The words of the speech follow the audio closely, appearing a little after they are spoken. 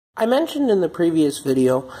I mentioned in the previous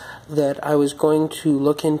video that I was going to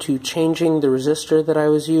look into changing the resistor that I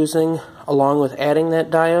was using along with adding that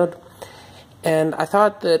diode, and I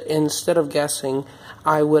thought that instead of guessing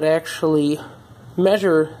I would actually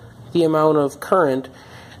measure the amount of current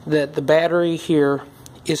that the battery here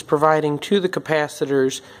is providing to the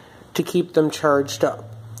capacitors to keep them charged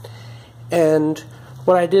up. And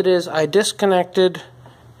what I did is I disconnected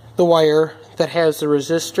the wire that has the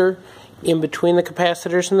resistor in between the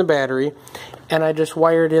capacitors and the battery, and I just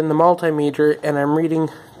wired in the multimeter, and I'm reading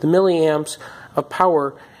the milliamps of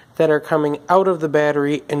power that are coming out of the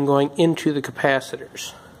battery and going into the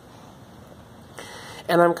capacitors.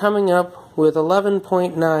 And I'm coming up with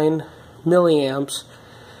 11.9 milliamps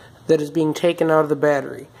that is being taken out of the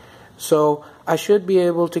battery. So I should be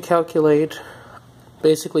able to calculate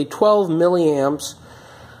basically 12 milliamps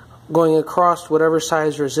going across whatever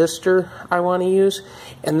size resistor I want to use,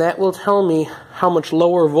 and that will tell me how much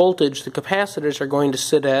lower voltage the capacitors are going to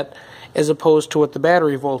sit at as opposed to what the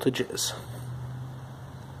battery voltage is.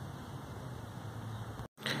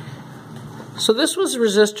 So this was a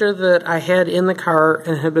resistor that I had in the car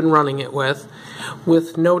and had been running it with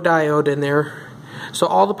no diode in there. So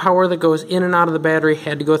all the power that goes in and out of the battery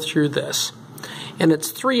had to go through this. And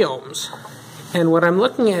it's 3 ohms. And what I'm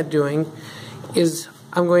looking at doing is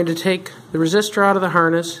I'm going to take the resistor out of the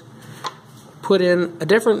harness, put in a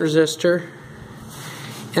different resistor,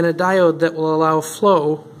 and a diode that will allow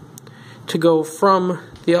flow to go from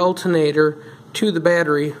the alternator to the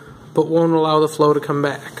battery, but won't allow the flow to come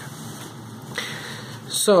back.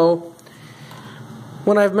 So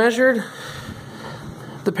when I've measured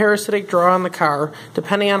the parasitic draw on the car,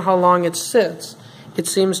 depending on how long it sits, it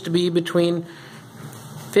seems to be between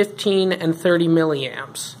 15 and 30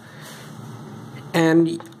 milliamps.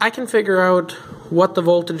 And I can figure out what the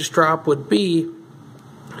voltage drop would be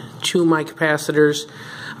to my capacitors,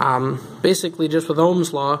 basically just with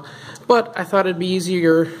Ohm's law, but I thought it'd be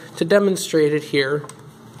easier to demonstrate it here.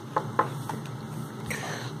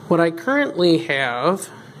 What I currently have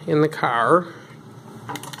in the car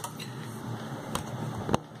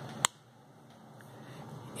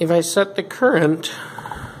if I set the current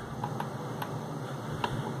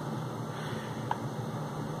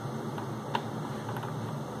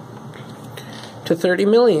to 30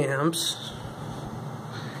 milliamps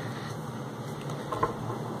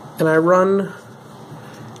and I run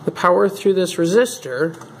the power through this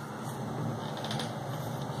resistor,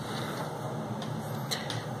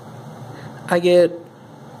 I get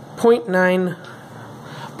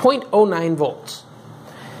 0.09 volts.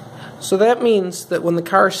 So that means that when the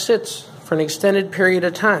car sits for an extended period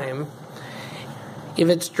of time, if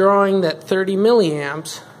it's drawing that 30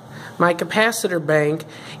 milliamps, my capacitor bank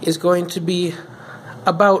is going to be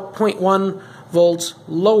about 0.1 volts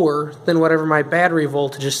lower than whatever my battery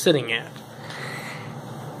voltage is sitting at.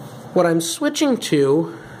 What I'm switching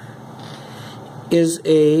to is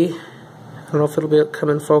I don't know if it'll come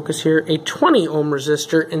in focus here, a 20 ohm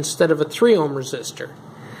resistor instead of a 3 ohm resistor.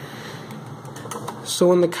 So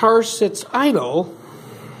when the car sits idle,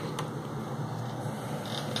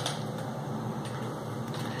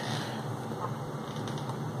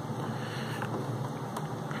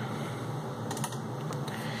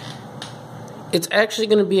 it's actually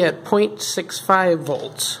going to be at 0.65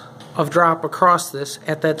 volts of drop across this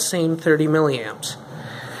at that same 30 milliamps.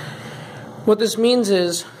 What this means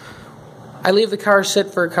is I leave the car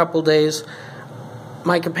sit for a couple days,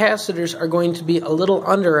 my capacitors are going to be a little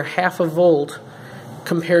under a half a volt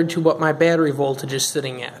compared to what my battery voltage is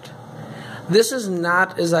sitting at. This is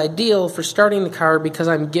not as ideal for starting the car because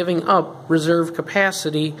I'm giving up reserve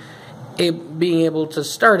capacity, being able to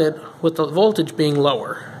start it with the voltage being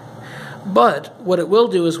lower. But what it will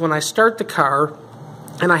do is when I start the car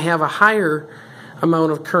and I have a higher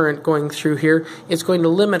amount of current going through here, it's going to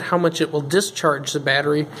limit how much it will discharge the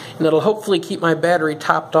battery, and it'll hopefully keep my battery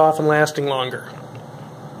topped off and lasting longer.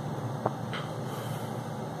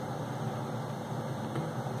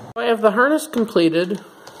 I have the harness completed,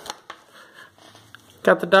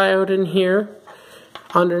 got the diode in here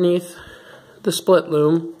underneath the split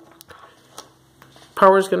loom.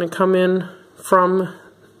 Power is going to come in from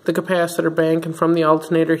the capacitor bank and from the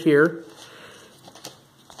alternator here.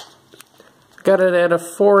 Got it at a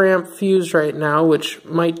 4 amp fuse right now, which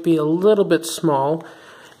might be a little bit small.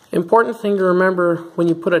 Important thing to remember when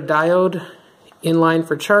you put a diode in line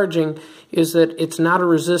for charging is that it's not a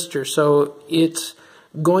resistor, so it's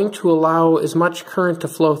going to allow as much current to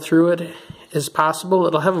flow through it as possible.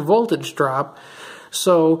 It'll have a voltage drop,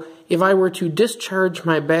 so if I were to discharge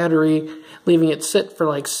my battery, leaving it sit for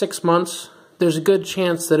like 6 months, there's a good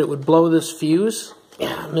chance that it would blow this fuse.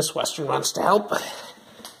 Yeah, Miss Western wants to help.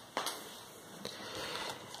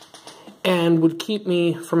 and would keep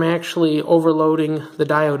me from actually overloading the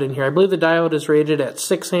diode in here. I believe the diode is rated at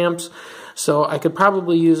 6 amps, so I could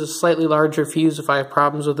probably use a slightly larger fuse if I have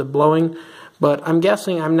problems with it blowing, but I'm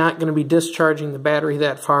guessing I'm not going to be discharging the battery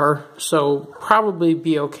that far, so probably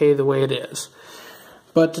be okay the way it is.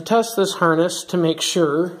 But to test this harness to make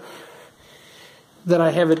sure that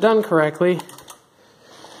I have it done correctly,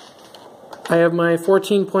 I have my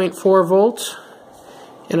 14.4 volts,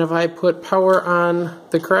 and if I put power on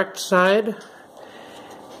the correct side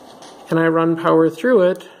and I run power through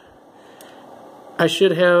it, I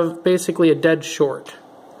should have basically a dead short.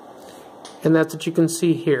 And that's what you can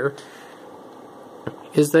see here,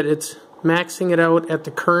 is that it's maxing it out at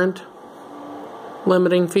the current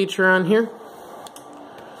limiting feature on here.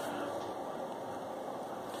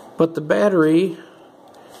 But the battery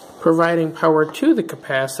providing power to the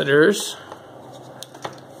capacitors,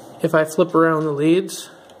 if I flip around the leads,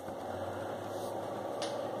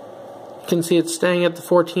 you can see it's staying at the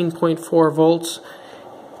 14.4 volts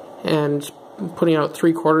and putting out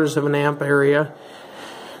 3/4 of an amp area.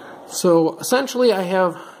 So essentially I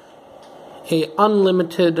have an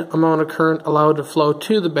unlimited amount of current allowed to flow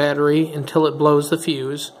to the battery until it blows the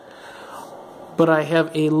fuse, but I have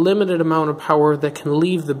a limited amount of power that can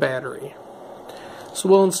leave the battery. So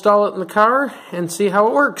we'll install it in the car and see how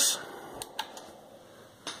it works.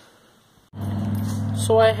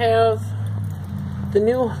 So I have the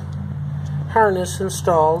new harness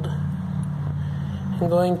installed. I'm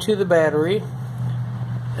going to the battery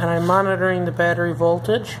and I'm monitoring the battery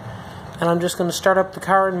voltage, and I'm just going to start up the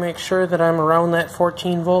car and make sure that I'm around that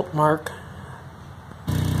 14 volt mark.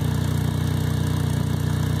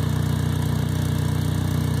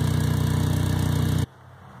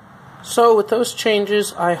 So with those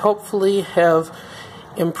changes, I hopefully have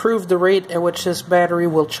improved the rate at which this battery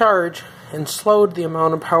will charge and slowed the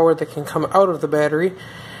amount of power that can come out of the battery.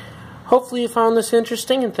 Hopefully you found this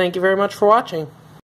interesting, and thank you very much for watching.